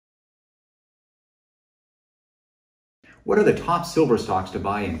What are the top silver stocks to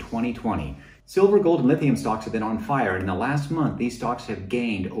buy in 2020? Silver, gold, and lithium stocks have been on fire, and in the last month, these stocks have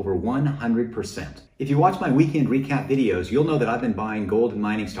gained over 100%. If you watch my weekend recap videos, you'll know that I've been buying gold and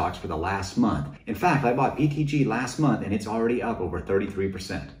mining stocks for the last month. In fact, I bought BTG last month, and it's already up over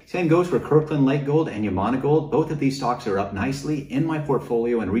 33%. Same goes for Kirkland Lake Gold and Yamana Gold. Both of these stocks are up nicely in my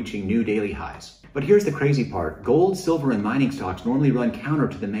portfolio and reaching new daily highs. But here's the crazy part. Gold, silver, and mining stocks normally run counter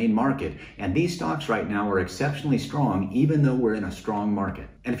to the main market, and these stocks right now are exceptionally strong even though we're in a strong market.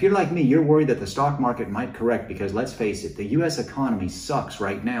 And if you're like me, you're worried that the stock market might correct because, let's face it, the US economy sucks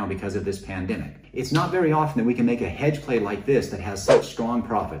right now because of this pandemic. It's not very often that we can make a hedge play like this that has such strong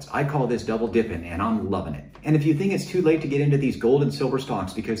profits. I call this double dipping, and I'm loving it. And if you think it's too late to get into these gold and silver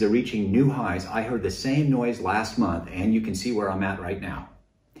stocks because they're reaching new highs, I heard the same noise last month, and you can see where I'm at right now.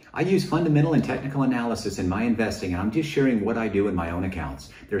 I use fundamental and technical analysis in my investing, and I'm just sharing what I do in my own accounts.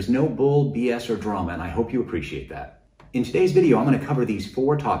 There's no bull, BS, or drama, and I hope you appreciate that. In today's video, I'm going to cover these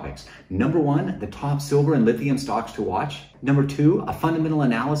 4 topics. Number 1, the top silver and lithium stocks to watch. Number 2, a fundamental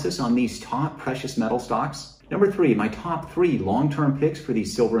analysis on these top precious metal stocks. Number 3, my top 3 long-term picks for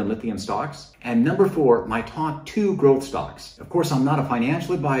these silver and lithium stocks. And number 4, my top 2 growth stocks. Of course, I'm not a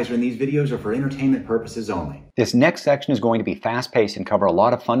financial advisor, and these videos are for entertainment purposes only. This next section is going to be fast-paced and cover a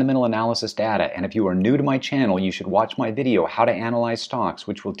lot of fundamental analysis data. And if you are new to my channel, you should watch my video, How to Analyze Stocks,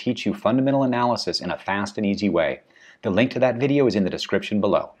 which will teach you fundamental analysis in a fast and easy way. The link to that video is in the description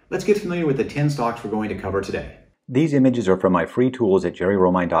below. Let's get familiar with the 10 stocks we're going to cover today. These images are from my free tools at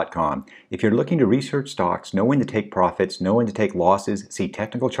jerryromine.com. If you're looking to research stocks, know when to take profits, know when to take losses, see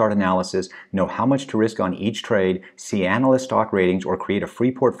technical chart analysis, know how much to risk on each trade, see analyst stock ratings, or create a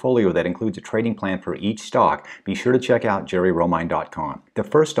free portfolio that includes a trading plan for each stock, be sure to check out jerryromine.com. The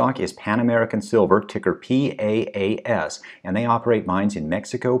first stock is Pan American Silver, ticker PAAS, and they operate mines in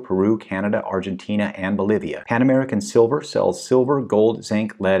Mexico, Peru, Canada, Argentina, and Bolivia. Pan American Silver sells silver, gold,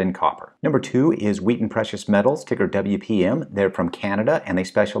 zinc, lead, and copper. Number 2 is Wheaton Precious Metals, ticker WPM. They're from Canada, and they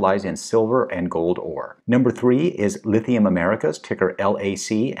specialize in silver and gold ore. Number 3 is Lithium Americas, ticker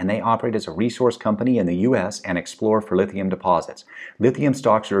LAC, and they operate as a resource company in the US and explore for lithium deposits. Lithium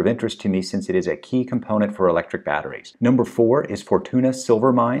stocks are of interest to me since it is a key component for electric batteries. Number 4 is Fortuna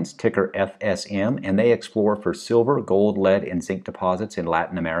Silver Mines, ticker FSM, and they explore for silver, gold, lead, and zinc deposits in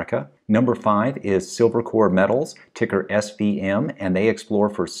Latin America. Number 5 is Silvercore Metals, ticker SVM, and they explore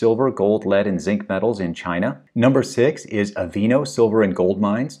for silver, gold, lead, and zinc metals in China. Number 6 is Avino Silver and Gold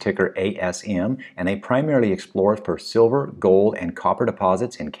Mines, ticker ASM, and they primarily explore for silver, gold, and copper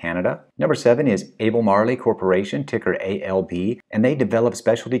deposits in Canada. Number 7 is Albemarle Corporation, ticker ALB, and they develop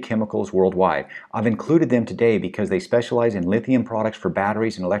specialty chemicals worldwide. I've included them today because they specialize in lithium products for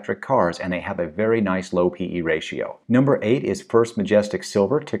batteries and electric cars, and they have a very nice low PE ratio. Number 8 is First Majestic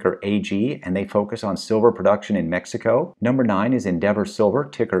Silver, ticker AG, and they focus on silver production in Mexico. Number 9 is Endeavor Silver,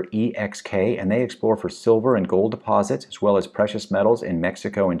 ticker EXK, and they explore for silver and gold deposits as well as precious metals in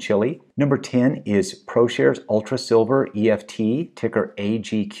Mexico and Chile. Number 10 is ProShares Ultra Silver EFT, ticker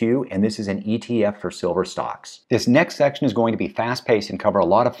AGQ, and this is an ETF for silver stocks. This next section is going to be fast-paced and cover a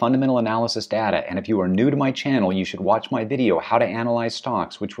lot of fundamental analysis data, and if you are new to my channel, you should watch my video, How to Analyze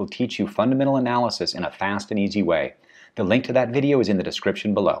Stocks, which will teach you fundamental analysis in a fast and easy way. The link to that video is in the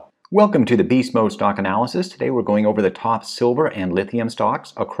description below. Welcome to the Beast Mode Stock Analysis. Today we're going over the top silver and lithium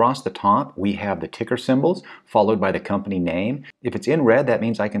stocks. Across the top we have the ticker symbols followed by the company name. If it's in red, that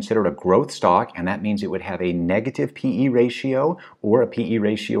means I consider it a growth stock, and that means it would have a negative PE ratio or a PE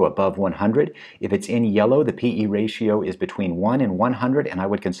ratio above 100. If it's in yellow, the PE ratio is between 1 and 100, and I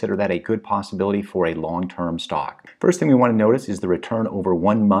would consider that a good possibility for a long-term stock. First thing we want to notice is the return over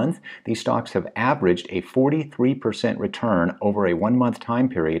 1 month. These stocks have averaged a 43% return over a 1-month time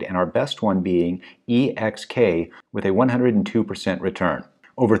period, and our best one being EXK with a 102% return.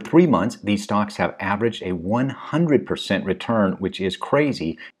 Over 3 months, these stocks have averaged a 100% return, which is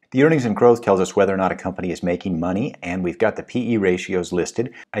crazy. The earnings and growth tells us whether or not a company is making money, and we've got the PE ratios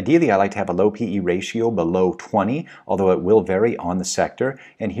listed. Ideally, I like to have a low PE ratio below 20, although it will vary on the sector.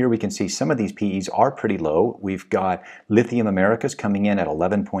 And here we can see some of these PEs are pretty low. We've got Lithium Americas coming in at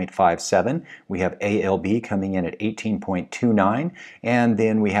 11.57. We have ALB coming in at 18.29. And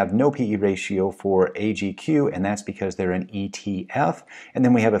then we have no PE ratio for AGQ, and that's because they're an ETF. And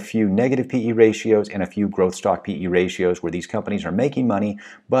then we have a few negative PE ratios and a few growth stock PE ratios where these companies are making money,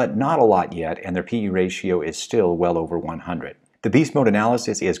 but not a lot yet, and their PE ratio is still well over 100. The beast mode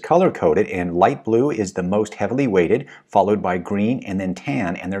analysis is color-coded, and light blue is the most heavily weighted, followed by green and then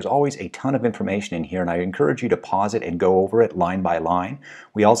tan, and there's always a ton of information in here, and I encourage you to pause it and go over it line by line.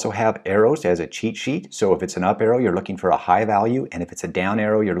 We also have arrows as a cheat sheet, so if it's an up arrow, you're looking for a high value, and if it's a down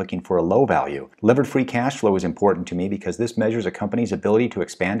arrow, you're looking for a low value. Levered free cash flow is important to me because this measures a company's ability to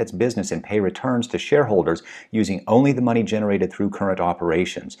expand its business and pay returns to shareholders using only the money generated through current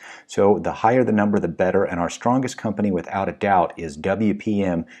operations. So the higher the number, the better, and our strongest company without a doubt is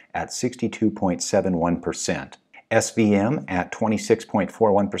WPM at 62.71%. SVM at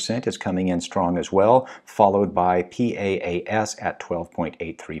 26.41% is coming in strong as well, followed by PAAS at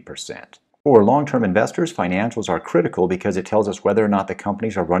 12.83%. For long-term investors, financials are critical because it tells us whether or not the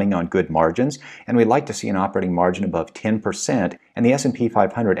companies are running on good margins, and we'd like to see an operating margin above 10%, and the S&P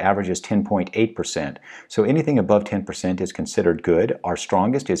 500 averages 10.8%. So anything above 10% is considered good. Our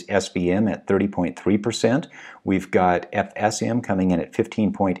strongest is SVM at 30.3%. We've got FSM coming in at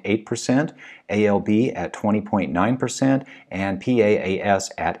 15.8%, ALB at 20.9%, and PAAS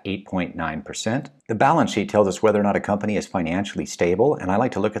at 8.9%. The balance sheet tells us whether or not a company is financially stable, and I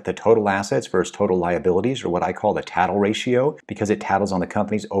like to look at the total assets versus total liabilities, or what I call the tattle ratio, because it tattles on the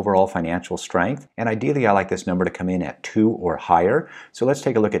company's overall financial strength. And ideally, I like this number to come in at 2 or higher. So let's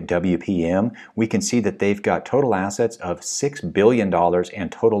take a look at WPM. We can see that they've got total assets of $6 billion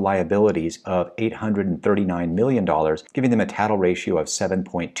and total liabilities of $839 million, giving them a tattle ratio of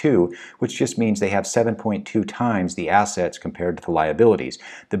 7.2, which just means they have 7.2 times the assets compared to the liabilities.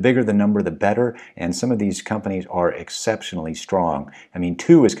 The bigger the number, the better, and some of these companies are exceptionally strong. I mean,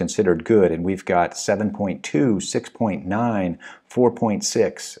 2 is considered good, and we've got 7.2, 6.9,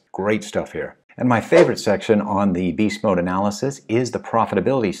 4.6. Great stuff here. And my favorite section on the beast mode analysis is the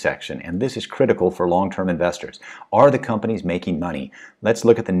profitability section, and this is critical for long-term investors. Are the companies making money? Let's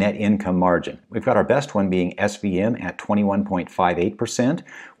look at the net income margin. We've got our best one being SVM at 21.58%.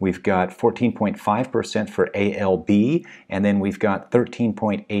 We've got 14.5% for ALB, and then we've got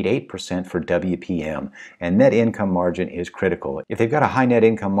 13.88% for WPM. And net income margin is critical. If they've got a high net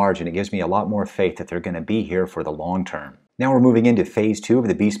income margin, it gives me a lot more faith that they're going to be here for the long term. Now we're moving into phase 2 of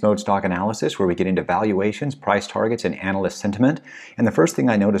the beast mode stock analysis, where we get into valuations, price targets, and analyst sentiment. And the first thing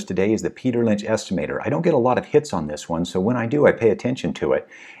I noticed today is the Peter Lynch estimator. I don't get a lot of hits on this one, so when I do, I pay attention to it.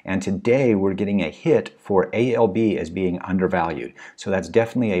 And today we're getting a hit for ALB as being undervalued. So that's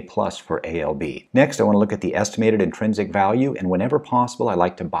definitely a plus for ALB. Next, I want to look at the estimated intrinsic value, and whenever possible, I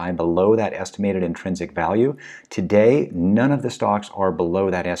like to buy below that estimated intrinsic value. Today, none of the stocks are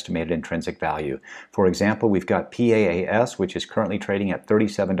below that estimated intrinsic value. For example, we've got PAAS, which is currently trading at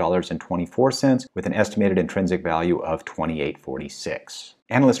 $37.24 with an estimated intrinsic value of $28.46.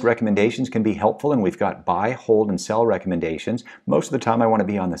 Analyst recommendations can be helpful, and we've got buy, hold, and sell recommendations. Most of the time I want to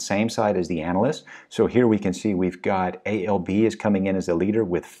be on the same side as the analyst. So here we can see we've got ALB is coming in as a leader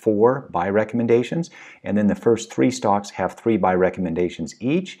with 4 buy recommendations, and then the first 3 stocks have 3 buy recommendations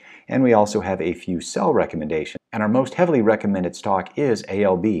each, and we also have a few sell recommendations. And our most heavily recommended stock is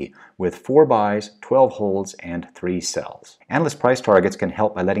ALB with 4 buys, 12 holds, and 3 sells. Analyst price targets can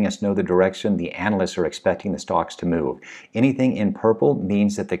help by letting us know the direction the analysts are expecting the stocks to move. Anything in purple means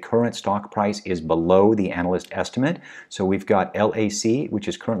that the current stock price is below the analyst estimate. So we've got LAC, which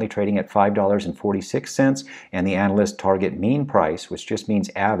is currently trading at $5.46, and the analyst target mean price, which just means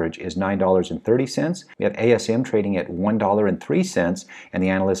average, is $9.30. We have ASM trading at $1.03, and the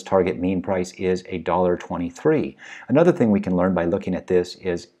analyst target mean price is $1.23. Another thing we can learn by looking at this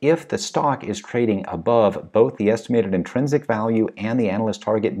is if the stock is trading above both the estimated intrinsic value and the analyst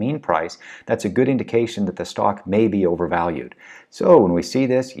target mean price, that's a good indication that the stock may be overvalued. So when we see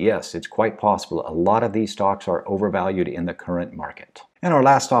this, yes, it's quite possible a lot of these stocks are overvalued in the current market. And our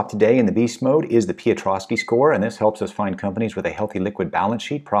last stop today in the beast mode is the Piotrowski score, and this helps us find companies with a healthy liquid balance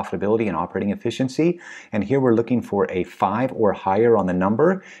sheet, profitability, and operating efficiency. And here we're looking for a 5 or higher on the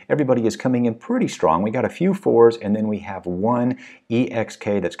number. Everybody is coming in pretty strong. We got a few 4s, and then we have one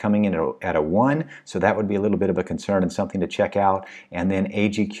EXK that's coming in at a 1, so that would be a little bit of a concern and something to check out. And then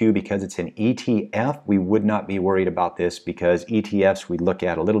AGQ, because it's an ETF, we would not be worried about this because ETFs we look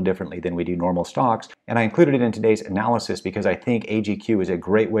at a little differently than we do normal stocks. And I included it in today's analysis because I think AGQ is a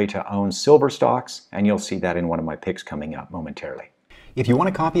great way to own silver stocks, and you'll see that in one of my picks coming up momentarily. If you want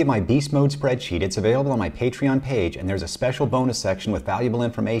a copy of my Beast Mode spreadsheet, it's available on my Patreon page, and there's a special bonus section with valuable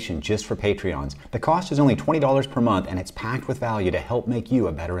information just for Patreons. The cost is only $20 per month, and it's packed with value to help make you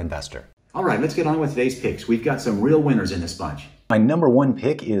a better investor. All right, let's get on with today's picks. We've got some real winners in this bunch. My number one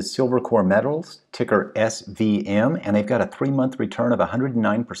pick is Silver Core Metals, ticker SVM, and they've got a 3-month return of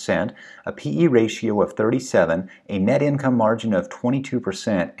 109%, a PE ratio of 37, a net income margin of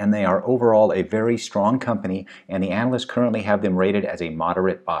 22%, and they are overall a very strong company, and the analysts currently have them rated as a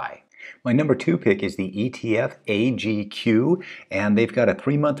moderate buy. My number two pick is the ETF AGQ, and they've got a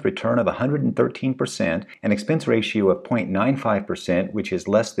 3-month return of 113%, an expense ratio of 0.95%, which is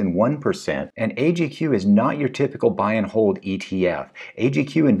less than 1%, and AGQ is not your typical buy and hold ETF.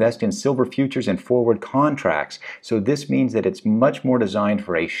 AGQ invests in silver futures and forward contracts, so this means that it's much more designed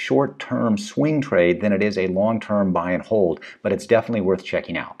for a short-term swing trade than it is a long-term buy and hold, but it's definitely worth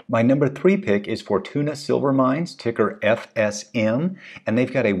checking out. My number three pick is Fortuna Silver Mines, ticker FSM, and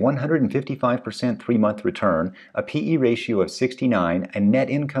they've got a 155% 3-month return, a PE ratio of 69, a net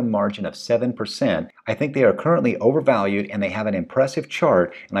income margin of 7%. I think they are currently overvalued and they have an impressive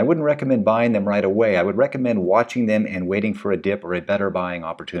chart, and I wouldn't recommend buying them right away. I would recommend watching them and waiting for a dip or a better buying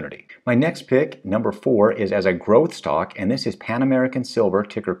opportunity. My next pick, number 4, is as a growth stock, and this is Pan American Silver,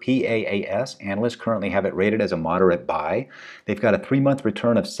 ticker PAAS. Analysts currently have it rated as a moderate buy. They've got a 3-month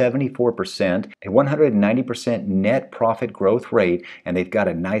return of 74%, a 190% net profit growth rate, and they've got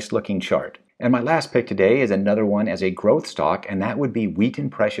a nice looking chart. And my last pick today is another one as a growth stock, and that would be Wheaton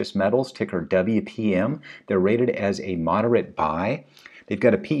Precious Metals, ticker WPM. They're rated as a moderate buy. They've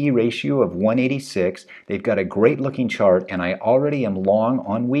got a PE ratio of 186. They've got a great looking chart, and I already am long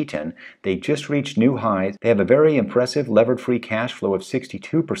on Wheaton. They just reached new highs. They have a very impressive levered free cash flow of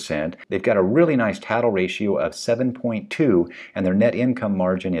 62%. They've got a really nice tattle ratio of 7.2, and their net income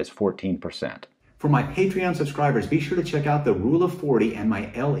margin is 14%. For my Patreon subscribers, be sure to check out the Rule of 40 and my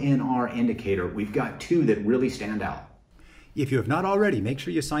LNR indicator. We've got two that really stand out. If you have not already, make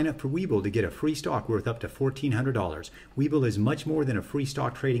sure you sign up for Webull to get a free stock worth up to $1,400. Webull is much more than a free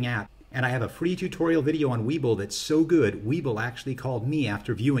stock trading app, and I have a free tutorial video on Webull that's so good, Webull actually called me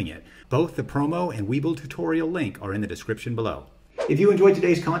after viewing it. Both the promo and Webull tutorial link are in the description below. If you enjoyed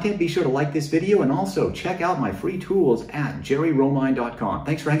today's content, be sure to like this video and also check out my free tools at jerryromine.com.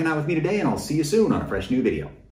 Thanks for hanging out with me today, and I'll see you soon on a fresh new video.